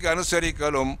സൗജിനിക്ക്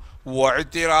അനുസരിക്കലും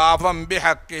വഇതിറാഫൻ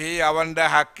ബിഹഖിഹി അവൻ്റെ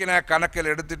ഹക്കിനെ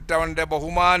കണക്കിലെടുത്തിട്ട് അവൻ്റെ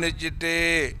ബഹുമാനിച്ചിട്ട്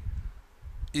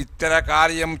ഇത്തര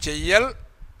കാര്യം ചെയ്യൽ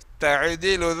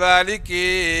തഅദീലു ദാലികി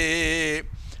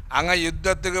അങ്ങ്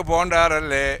യുദ്ധത്തിക്ക്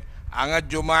പോണ്ടാറല്ലേ അങ്ങ്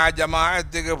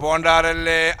ജമാഅത്തിക്ക്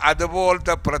പോണ്ടാറല്ലേ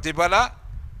അതുപോലത്തെ പ്രതിഫല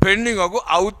പെണ്ണുങ്ങൾക്കു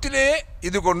ഔത്തിലേ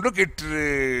ഇതുകൊണ്ട് കിട്ടു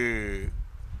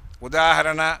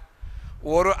ഉദാഹരണ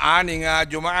ഒരു ആണിങ്ങ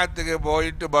ജുമാഅത്തിക്ക്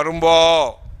പോയിട്ട് വരുമ്പോൾ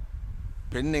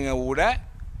പെണ്ണുങ്ങ കൂടെ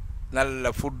നല്ല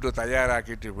ഫുഡ്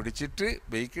തയ്യാറാക്കിയിട്ട് പിടിച്ചിട്ട്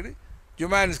ബൈക്കിട്ട്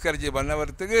ജുമാ നിസ്കരിച്ച്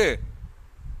വന്നവർക്ക്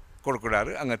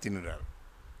കൊടുക്കൂടാറ് അങ്ങ് തിന്നിടാറ്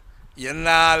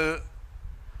എന്നാൽ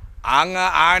അങ്ങ്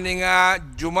ആണിങ്ങ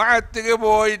ജുമാഅത്തിക്ക്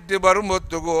പോയിട്ട്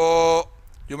വരുമ്പോഴത്തേക്കോ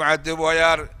ജുമാഅത്ത്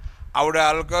പോയാൽ അവിടെ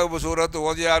ആൾക്കാർ സൂറത്ത്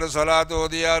ഓതിയാറ് സ്വലാത്ത്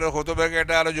ഓതിയാറ് ഖുതുബ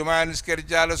കേട്ടാൽ ജുമാ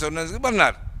നിസ്കരിച്ചാൽ സുന്നത്ത്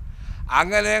വന്നാൽ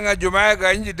അങ്ങനെ അങ്ങ് ജുമാ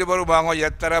കഴിഞ്ഞിട്ട് വരുമ്പോൾ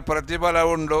എത്ര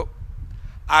പ്രതിഫലമുണ്ടോ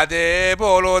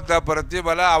അതേപോലത്തെ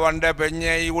പ്രതിഫലം അവൻ്റെ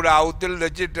പെഞ്ഞെ ഇവിടെ ഔത്തിൽ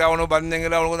വെച്ചിട്ട് അവന്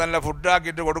വന്നെങ്കിൽ അവൾക്ക് നല്ല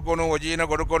ഫുഡാക്കിയിട്ട് കൊടുക്കണു ഒജീനെ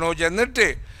കൊടുക്കണു ചെന്നിട്ട്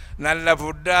നല്ല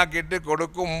ഫുഡാക്കിയിട്ട്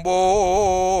കൊടുക്കുമ്പോൾ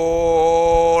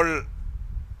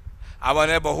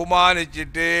അവനെ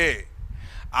ബഹുമാനിച്ചിട്ട്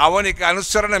അവനിക്ക്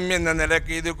അനുസരണം എന്ന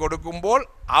നിലയ്ക്ക് ഇത് കൊടുക്കുമ്പോൾ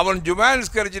അവൻ ജുമാ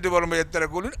നിസ്കരിച്ചിട്ട് വരുമ്പോൾ എത്ര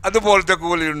കൂലി അതുപോലത്തെ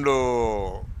കൂലിയുണ്ടോ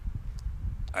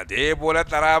അതേപോലെ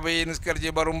തറാവി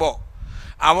നിസ്കരിച്ച് വരുമ്പോൾ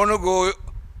അവന്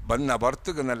വന്ന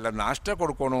ഭർത്തക്ക് നല്ല നാഷ്ട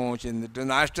കൊടുക്കണോ ചെന്നിട്ട്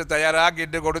നാഷ്ട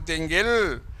തയ്യാറാക്കിയിട്ട് കൊടുത്തെങ്കിൽ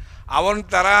അവൻ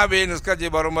തറാവി നിസ്കരിച്ച്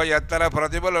വരുമ്പോൾ എത്ര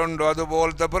പ്രതിഫലമുണ്ടോ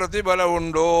അതുപോലത്തെ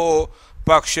പ്രതിഫലമുണ്ടോ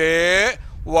പക്ഷേ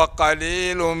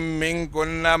വഖലീലും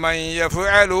മിൻകുന്ന മൻ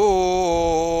യഫ്അലു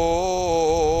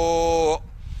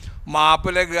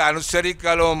മാപ്പിലേക്ക്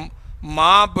അനുസരിക്കലും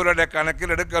മാപ്പിളുടെ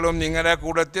കണക്കിലെടുക്കലും നിങ്ങളുടെ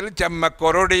കൂട്ടത്തിൽ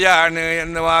ചെമ്മക്കൊരടിയാണ്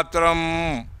എന്ന് മാത്രം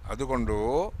അതുകൊണ്ട്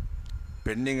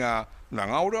പെണ്ണിങ്ങ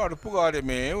ഞങ്ങളുടെ അടുപ്പ്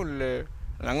കാര്യമേ ഉള്ളേ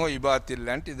ഞങ്ങൾ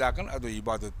ഇബാത്തില്ലാണ്ട് ഇതാക്കാൻ അത്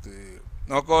ഇബാദത്ത്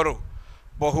നോക്കോറു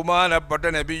ബഹുമാനപ്പെട്ട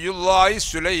നബിയുല്ലാഹി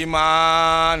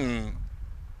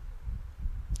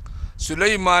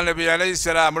സുലൈമാൻ നബി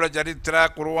അലൈഹിസ്സലാമുടെ ചരിത്ര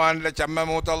ഖുർആനിലെ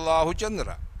ചെമ്മമൂത്ത് അല്ലാഹു ചന്ദ്ര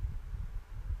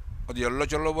ಅದು ಎಲ್ಲ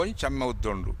ಚೊಲ್ಲೋ പോയി ಚೆಮ್ಮ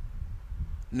ಉದ್ದುಂಡು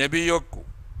ನಬಿಯೊಕ್ಕು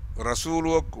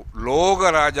ರಸೂಲೊಕ್ಕು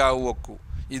ലോകരാജാവുവൊക്കു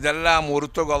ഇതെല്ലാം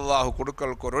ഒരുത്തുക അള്ളാഹു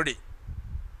കൊടുക്കൽ കൊറടി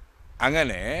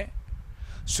അങ്ങനെ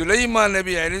സുലൈമാൻ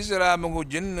നബി അലൈഹിസ്സലാമു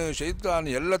ജിന്ന് ശൈത്താൻ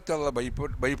ಎಲ್ಲತ್ತೆಲ್ಲ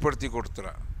ಭಯಪಡ್ತಿ ಕೊಡ್ತಾರ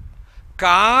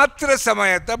കാത്ര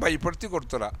സമയത്തെ ഭയപ്പെടുത്തി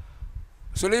കൊടുത്തറ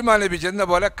സുലൈമാൻ നബി ചെന്ന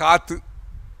പോലെ കാത്ത്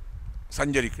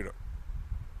സഞ്ചരിക്കണം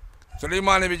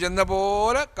സുലൈമാൻ നബി ചെന്ന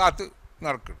പോലെ കാത്ത്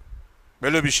നടക്കണം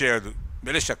വലിയ വിഷയം അത്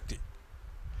വലിയ ശക്തി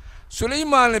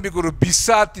സുലൈമാൻ നബിക്ക് ഒരു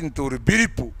ബിസാത്തിൻ്റെ ഒരു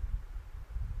ബിരിപ്പു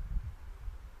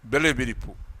ಬೆಲೆ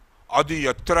ಬಿರಿಪು ಅದು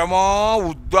ಎತ್ತರಮಾ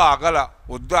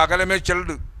ಉದ್ದ ಅಗಲಮೇ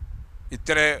ಚೆಲ್ಡು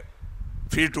ಇತ್ತರೆ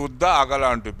ಫೀಟ್ ಉದ್ದ ಅಗಲ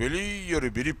ಅಂಟು ಬೆಲಿಯೊರು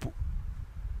ಬಿರಿಪು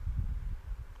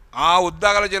ಆ ಉದ್ದ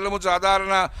ಅಗಲ ಚೆಲ್ಲುമ്പോൾ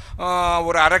സാധാരണ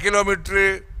ഒരു 1/2 കിലോമീറ്റർ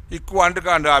ഇക്കു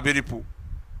ಅಂಟುಕಾಂಡು ಆ ಬಿರಿಪು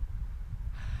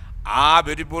ಆ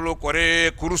ಬೆರಿಪುಲು ಕೊರೆ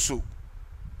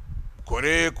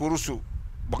ಕುರುಸು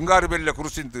ಬಂಗಾರು ಬೆಳ್ಳಿ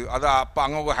ಕುರುಸಿಂತು ಅದು ಅಪ್ಪ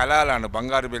ಅಂಗೋ ಹಲಾലാണ്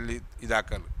ಬಂಗಾರು ಬೆಳ್ಳಿ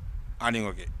ಇದಾಕಲು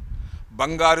ಆನಿಗೋಗೆ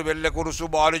ಬಂಗಾರು ಬೆಳ್ಳೆ ಕುರುಸು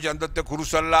ಬಾಲು ಚಂದത്തെ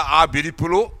കുറുസല്ല ആ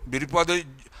ബിരിപ്പ് അത്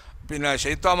പിന്നെ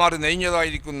ശൈത്താമാർ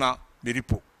നെയ്ഞ്ഞതായിരിക്കുന്ന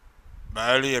ബിരിപ്പു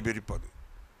വലിയ ബിരിപ്പത്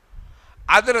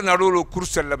ಅದರ ನಡುಲು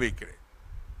ಕುರುಸೆಲ್ಲ ಬೇಕಿದೆ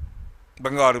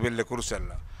ಬಂಗಾರು ಬೆಳ್ಳೆ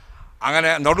ಕುರುಸೆಲ್ಲ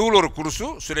അങ്ങനെ നടുവിലൊരു കുറുസു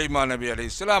സുലൈമാൻ നബി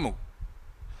അലൈഹിസ്സലാമു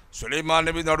സുലൈമാൻ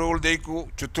നബി നടുവിൽ ദയിക്കു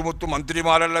ചുറ്റുമുത്തു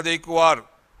മന്ത്രിമാരെല്ല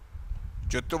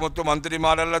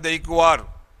ദയിക്കുവാർ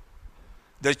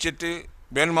ദയിച്ചിട്ട്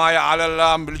ಬೇನ್ಮಾಯ ಆಲೆಲ್ಲ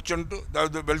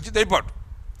ಬೆಳೆಸಿ ದಯಪಾಟು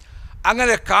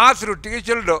അങ്ങനെ കാസറുട്ടിಗೆ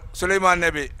ചെല്ലു സുലൈമാൻ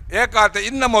നബി ഏക്കാത്ത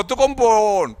ഇന്ന മൊത്ത്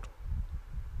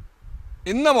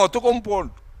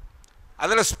കൊമ്പോണ്ട്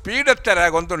ಅದರ ಸ್ಪೀಡ್ ಎತ್ತರ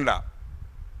ಗೊಂತುಂಡ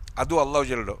ಅದು ಅಲ್ಲಾಹು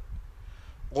ಚೆಲ್ಲು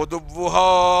ಒದುವ್ವುಹಾ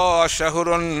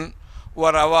ಶಹರುನ್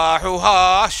ವರವಾಹುಹಾ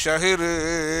ಶಹಿರ್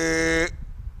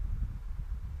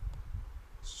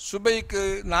സുബൈക്ക്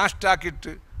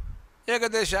നാഷ്ടാക്കിയിട്ട്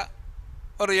ഏകദേശ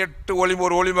ഒരു 8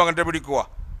 ഒളിമ്പോ ഗಂಟೆ പിടിക്കുക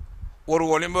ഒരു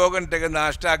ഒളിമ്പോ ഗಂಟೆಗೆ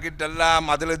നാഷ്ടാക്കിയിട്ടെല്ലാം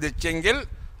അതിൽ തെച്ചെങ്കിൽ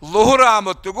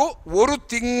ലുഹുറാമത്തുകു ഒരു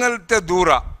തിങ്കളത്തെ ദൂര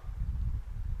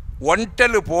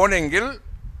ഒൻറ്റൽ പോണെങ്കിൽ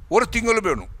ഒരു തിങ്കൾ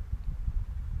വേണം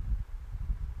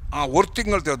ആ ഒരു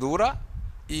തിങ്കളത്തെ ദൂര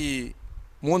ഈ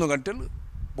 3 ಗಂಟೆൽ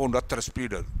പോണ്ട് അത്ര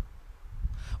സ്പീഡ് അത്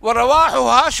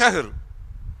വറവാഹുഹാ ഷഹർ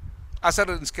അസർ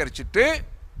നിസ്കരിച്ചിട്ട്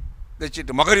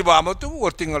തെച്ചിട്ട് മഗ്രിബാമത്തുകു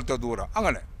ഒരു തിങ്കളത്തെ ദൂര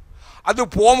അങ്ങനെ ಅದು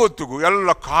ಪೋಂಬೊತ್ತಿಗೂ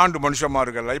ಎಲ್ಲ ಕಾಂಡು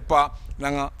ಮನುಷ್ಯಮಾರಿಗೆಲ್ಲ ಇಪ್ಪ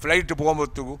ನಂಗೆ ಫ್ಲೈಟ್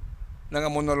ಪೋಂಬೊತ್ತಿಗೂ ನಂಗೆ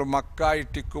ಮುನ್ನಲು ಮಕ್ಕ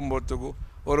ಇಟ್ಟಿಕ್ಕೊಂಬೊತ್ತಿಗೂ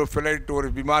ഒരു ഫ്ലൈറ്റ് ഒരു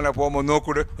വിമാനം പോകുമ്പോൾ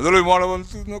നോക്കൂടെ അതിൽ വിമാനം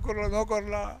വന്ന്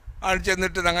നോക്കറല്ല ആണ്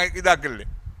ചെന്നിട്ട് ഞങ്ങൾ ഇതാക്കില്ലേ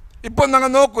ഇപ്പം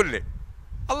ഞങ്ങൾ നോക്കില്ലേ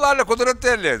അല്ലാതെ കുതിരത്തെ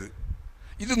അല്ലേ അത്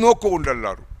ഇത്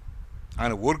നോക്കുകൊണ്ടെല്ലാവരും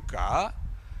അങ്ങനെ ഓർക്ക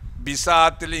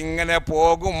ബിസാത്തിൽ ഇങ്ങനെ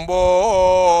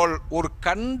പോകുമ്പോൾ ഒരു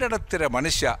കണ്ടിടത്തിലെ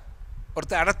മനുഷ്യ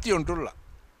ഒരുത്ത അടത്തിയുണ്ടുള്ള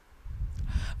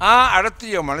ആ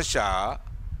അടത്തിയ മനുഷ്യ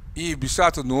ഈ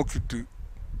ബിസാത്ത് നോക്കിയിട്ട്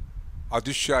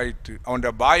അതിശയായിട്ട്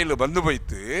അവൻ്റെ ബായിൽ വന്നു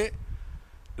പോയിട്ട്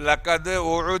ലഖദ്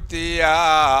ഉഅ്തിയ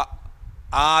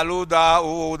ആലു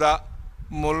ദാഊദ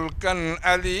മുൽക്കൻ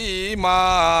അലീമാ.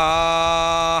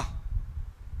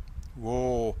 ഓ,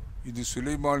 ഇത്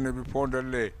സുലൈമാൻ നബി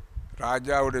പോണ്ടല്ലേ,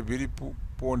 രാജാവുടെ വിരിപ്പ്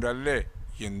പോണ്ടല്ലേ,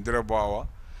 യന്ത്രഭാവ.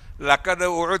 ലഖദ്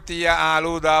ഉഅ്തിയ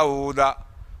ആലു ദാഊദ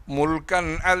മുൽക്കൻ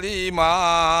അലീമാ.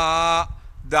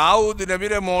 ദാവൂദ്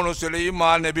നബിയുടെ മോന്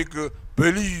സുലൈമാൻ നബിക്ക്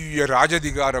വലിയ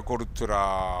രാജാധികാരം കൊടുത്തുറാ.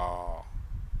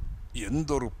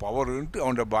 എന്തൊരു പവർ ഉണ്ട്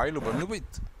അവൻ്റെ ബായിൽ വന്നു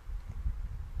പോയിട്ട്.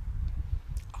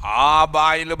 ആ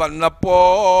ബായിൽ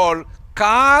വന്നപ്പോൾ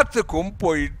കാത്ത്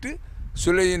കൊമ്പോയിട്ട്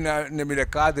സുലൈമാൻ നബിയുടെ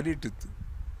കാതിലിട്ടിത്ത്.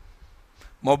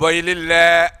 മൊബൈലില്ല,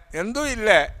 എന്തോ ഇല്ല.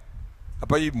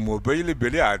 അപ്പം ഈ മൊബൈൽ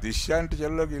വലിയ അതിശയായിട്ട്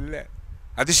ചെല്ലൊക്കെ ഇല്ലേ,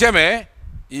 അതിശയമേ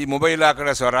ഈ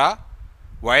മൊബൈലാക്കടെ സ്വറ.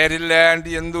 വയറില്ലാണ്ട്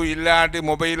എന്തു ഇല്ലാണ്ട്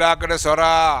മൊബൈലാക്കടെ സ്വറ.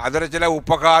 അതിലെ ചില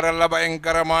ഉപകാരമല്ല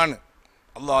ഭയങ്കരമാണ്,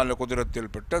 അള്ളാഹുവിൻ്റെ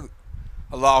കുതിരത്തിൽപ്പെട്ടത്.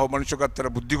 അള്ളാഹു മനുഷ്യർക്ക് അത്ര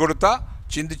ബുദ്ധി കൊടുത്താൽ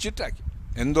ചിന്തിച്ചിട്ടാക്കി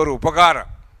എന്തൊരു ഉപകാരം.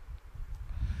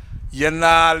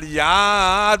 എന്നാൽ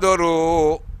യാതൊരു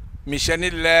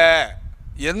മിഷനില്ല,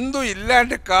 എന്തും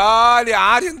ഇല്ലാണ്ട് കാലി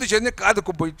ആരെന്തു ചെന്ന്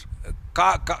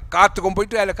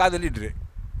കാത്തുകൊമ്പോയിട്ട് അയാളെ കാതലിട്ടേ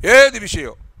ഏത്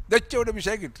വിഷയമോ ദച്ചവിടെ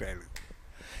വിഷയം കിട്ടുക അയാൾ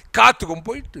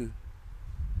കാത്തുകൊമ്പോയിട്ട്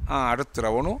ആ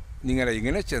അടുത്തവണു നിങ്ങളെ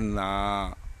ഇങ്ങനെ ചെന്നാ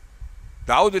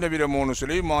ദാവൂദ് നബിയുടെ മോന്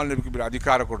സുലൈമാൻ നബിക്ക്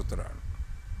അധികാരം കൊടുത്തതാണ്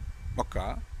മക്ക.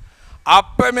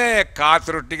 അപ്പമേ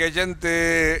കാത്തുറൊട്ടിക ചെന്ന്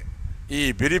ഈ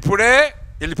ബിരിപ്പുടെ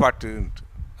എലിപ്പാട്ട് ഉണ്ട്.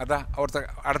 അതാ അവിടുത്തെ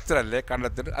അടുത്തല്ലേ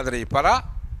കണ്ടെത്തിട്ട് അതിൽ ഈ പറ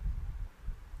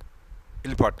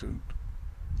എലിപ്പാട്ട് ഉണ്ട്.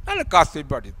 നല്ല കാസ്ത്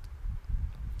ഇപ്പാട്ടിത്ത്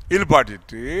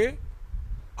ഇൽപ്പാട്ടിട്ട്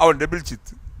അവൻ്റെ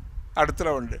വിളിച്ചിത്ത്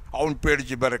അടുത്തവൻ്റെ അവൻ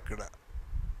പേടിച്ച് ബരക്കിട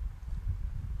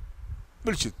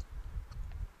വിളിച്ചിത്ത്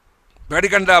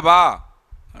പേടിക്കണ്ട ബാ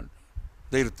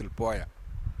ധൈര്യത്തിൽ പോയ.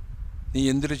 നീ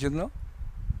എന്തിനു ചെന്നു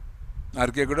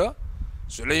ആർക്ക് കേൾക്കടോ?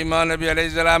 സുലൈമാൻ നബി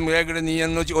അലൈഹിസ്സലാം കേൾക്കട്. നീ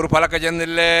എന്ന് ഒരു പലക്ക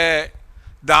ചെന്നില്ലേ?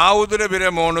 ദാവൂദ് നബിയുടെ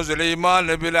മോന് സുലൈമാൻ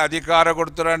നബിയിലെ അധികാരം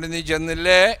കൊടുത്തിടാണ്ട് നീ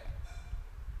ചെന്നില്ലേ?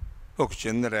 ഓക്കെ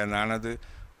ചെന്നില്ല എന്നാണത്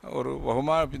ഒരു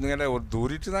ബഹുമാനം. നിങ്ങളെ ഒരു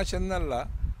ദൂരിട്ട് നാ ചെന്നല്ല,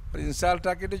 ഒരു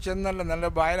ഇൻസാൾട്ടാക്കിയിട്ട് ചെന്നല്ല. നല്ല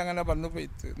ബായലങ്ങനെ വന്നു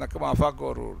പോയിട്ട് നക്ക്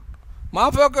മാഫാക്കോറു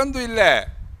മാഫാക്കൊന്നും ഇല്ലേ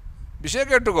വിഷയം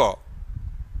കേട്ടുകോ.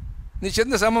 നീ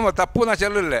ചെന്ന സമയം തപ്പു നാ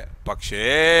ചെല്ലില്ലേ. പക്ഷേ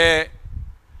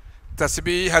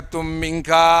തസ്ബീഹത്തും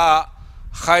മിൻക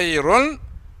ഖൈറുൻ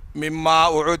മിമ്മാ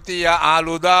ഉഅ്തിയ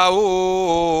ആലു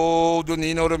ദാവൂദ്.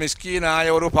 നീനൊരു മിസ്കീനായ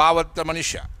ഒരു പാവത്തെ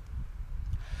മനുഷ്യ,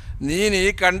 നീ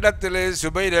കണ്ടത്തിൽ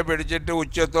സുബൈരെ പിടിച്ചിട്ട്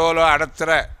ഉച്ചത്തോലോ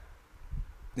അടത്തറ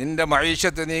നിൻ്റെ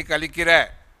മൈഷത്ത് നീ കലിക്കിര.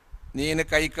 നീന്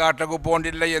കൈക്കാട്ടകു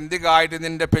പോണ്ടില്ല, എന്തികായിട്ട്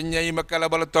നിൻ്റെ പെഞ്ഞൈമക്കല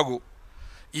ബലത്തകു.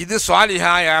 ഇത്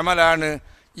സ്വാലിഹായ അമലാണ്.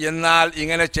 എന്നാൽ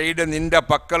ഇങ്ങനെ ചെയ്ത് നിൻ്റെ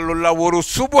പക്കലുള്ള ഒരു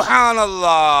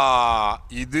സുബ്ഹാനല്ലാഹ്,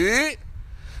 ഇത്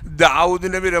ദാവൂദ്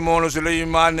നബിയുടെ മോന്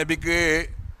സുലൈമാൻ നബിക്ക്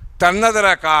തന്നതര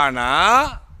കാണ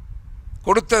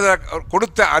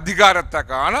കൊടുത്ത അധികാരത്തെ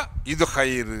കാണ ഇത്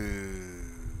ഖൈറ്.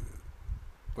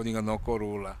 അപ്പോൾ നിങ്ങൾ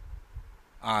നോക്കോറൂല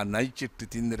ആ നയിച്ചിട്ട്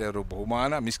തിന്നിര ഒരു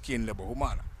ബഹുമാന മിസ്കീനിലെ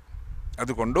ബഹുമാന.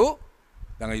 അതുകൊണ്ട്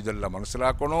ഞങ്ങൾ ഇതെല്ലാം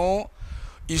മനസ്സിലാക്കണോ.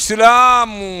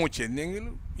 ഇസ്ലാമു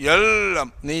ചെന്നെങ്കിലും എല്ലാം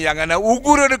നീ അങ്ങനെ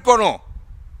ഉഗുരെടുക്കണോ,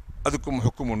 അതുക്കും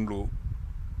ഹുക്കുമുണ്ടു.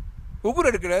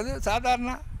 ഉഗുരെടുക്കില്ല, അത് സാധാരണ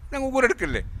ഞങ്ങൾ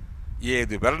ഉഗുരെടുക്കില്ലേ.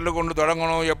 ഏത് വിരൽ കൊണ്ട്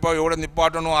തുടങ്ങണോ എപ്പോൾ എവിടെ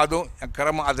നിപ്പാട്ടണോ അതും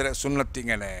ക്രമം അതിലെ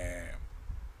സുന്നത്തിങ്ങനെ.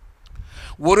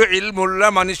 ഒരു ഇൽമുള്ള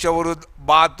മനുഷ്യ ഒരു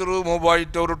ബാത്റൂം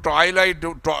പോയിട്ട് ഒരു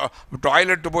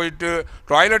ടോയ്ലറ്റ് പോയിട്ട്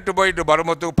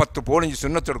വരുമ്പോഴത്തേക്ക് 10 15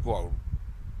 സുന്നത്തെടുക്കുവാകും.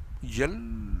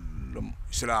 എല്ലാം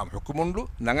ഇസ്ലാം ഹുക്കുമുണ്ട്.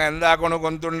 ഞങ്ങൾ എന്താക്കണോ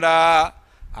കൊന്തുണ്ടാ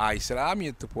ആ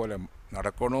ഇസ്ലാമിയത്ത് പോലെ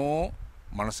നടക്കണോ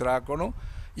മനസ്സിലാക്കണോ.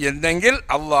 എന്തെങ്കിൽ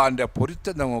അള്ളാഹിൻ്റെ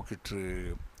പൊരുത്തം നോക്കിയിട്ട്.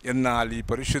 എന്നാൽ ഈ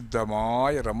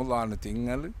പരിശുദ്ധമായ റമദാൻ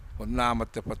തിങ്കൾ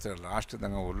 1-ാമത്തെ 10 ലാസ്റ്റ്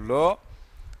ഞങ്ങൾ ഉള്ളൂ.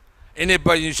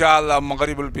 ഇനിയിപ്പോൾ ഇൻഷാ അല്ലാഹ്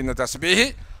മഗ്രിബിൽ പിന്നെ തസ്ബീഹ്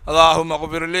അല്ലാഹുമ്മ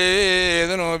ഗ്ഫിർലി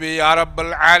ദുനൂബി യാ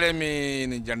റബ്ബൽ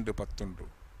ആലമീൻ 2-10 ഉണ്ട്.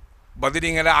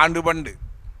 ബദരിങ്ങനെ ആണ്ട് പണ്ട്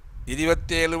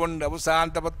 27 പണ്ട്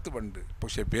അവസാനത്തെ 10 പണ്ട്.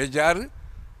 പക്ഷെ ബേജാറ്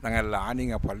ഞങ്ങൾ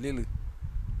ആണിങ്ങ പള്ളിയിൽ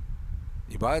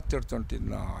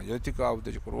ഇബാദത്തെടുത്തോണ്ടിരുന്ന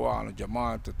എത്തിക്കാവ് ഖുർആൻ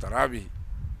ജമാഅത്ത് തറാവി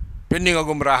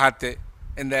പെണ്ണിങ്ങൾക്കും റാഹത്ത്.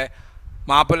 എൻ്റെ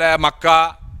മാപ്പിള മക്ക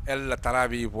ಎಲ್ಲ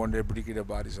ತರಾವಿ ಪೋಂಡೆ ಬಿಡಿಕಿಡೆ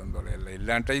ಬಾರಿ ಸಂದೋಳ ಎಲ್ಲ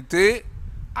ಇಲ್ಲಾಂಟೈತು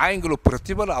ಆಯಂಗಳು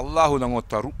ಪ್ರತಿಫಲ ಅಲ್ಲಾಹು ನಂಗೆ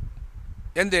ತರು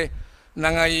ಎಂದೆ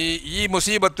ഞങ്ങൾ ഈ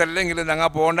മുസീബത്തല്ലെങ്കിൽ ഞങ്ങൾ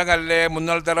പോകണ്ടെങ്കല്ലേ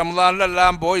മുന്നത്തെ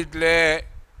റമദാനിലെല്ലാം പോയിട്ടില്ലേ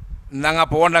ഞങ്ങൾ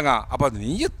പോകണ്ടങ്ങ അപ്പോൾ അത്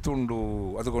നീയത്തുണ്ടു,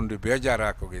 അതുകൊണ്ട്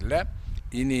ബേജാറാക്കുകയില്ല.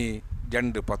 ഇനി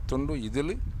 2:10 ഇതിൽ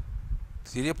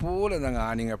തിരിപോലെ ഞങ്ങൾ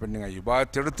ആണിങ്ങ പെണ്ണുങ്ങ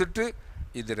ഇബാദത്തെടുത്തിട്ട്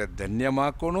ഇതിനെ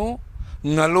ധന്യമാക്കണു,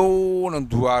 നല്ലോണം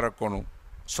ദ്വാരക്കണു.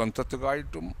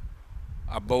 സ്വന്തത്തുകായിട്ടും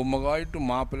അബ്ബ ഉമ്മകായിട്ടും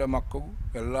മാപ്പിള മക്കും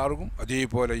എല്ലാവർക്കും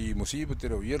അതേപോലെ ഈ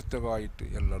മുസീബത്തിനെ ഉയർത്തുകയായിട്ട്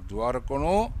എല്ലാവരും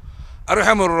ദ്വാരക്കണു.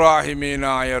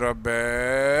 അർഹമുർറാഹിമീനായ റബ്ബേ,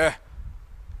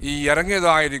 ഈ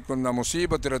ഇറങ്ങിയതായിരിക്കുന്ന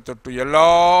മുസീബത്തിനെ തൊട്ട്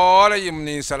എല്ലാവരെയും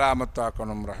നീ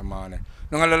സലാമത്താക്കണം റഹ്മാനെ.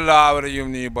 നിങ്ങളെല്ലാവരെയും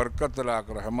നീ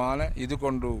ബർക്കത്തിലാക്കും റഹ്മാനെ.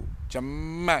 ഇതുകൊണ്ട്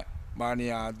ചെമ്മ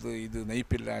മാണിയ അത് ഇത്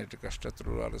നെയ്പ്പില്ലായിട്ട്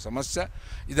കഷ്ടത്തിലുള്ള സമസ്യ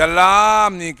ഇതെല്ലാം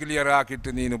നീ ക്ലിയറാക്കിയിട്ട്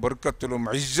നീ ബർക്കത്തിലും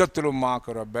ഇസ്സത്തിലും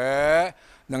ആക്കു റബ്ബേ.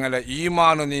 ഞങ്ങളെ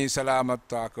ഈമാന് നീ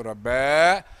സലാമത്താക്കു റബ്ബേ.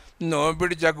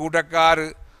 നോമ്പിടിച്ച കൂട്ടക്കാർ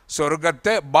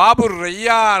സ്വർഗത്തെ ബാബുർ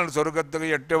റയ്യാൻ, സ്വർഗത്തിൽ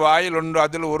 8 വായിലുണ്ട്,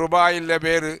 അതിൽ ഒരു വായിലെ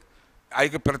പേര്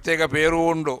അതിക്ക് പ്രത്യേക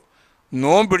പേരുമുണ്ട്.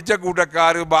 നോമ്പിടിച്ച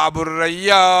കൂട്ടക്കാർ ബാബുർ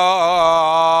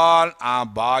റയ്യാൻ, ആ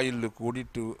ബായിൽ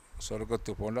കൂടിയിട്ട്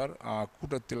സ്വർഗത്ത് പോണ്ടാർ. ആ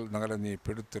കൂട്ടത്തിൽ ഞങ്ങളെ നീ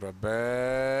പെടുത്തു റബ്ബേ.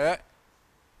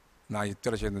 ഞാൻ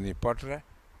ഇത്ര ചെയ്യുന്ന നീ പാട്ടേ.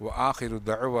 വആഖിറു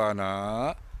ദഅവാന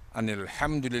അനിൽ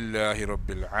ഹംദുലില്ലാഹി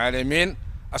റബ്ബിൽ ആലമീൻ.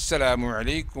 അസ്സലാമു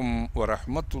അലൈക്കും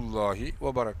വറഹ്മത്തുള്ളാഹി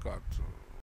വബറകാതുഹു.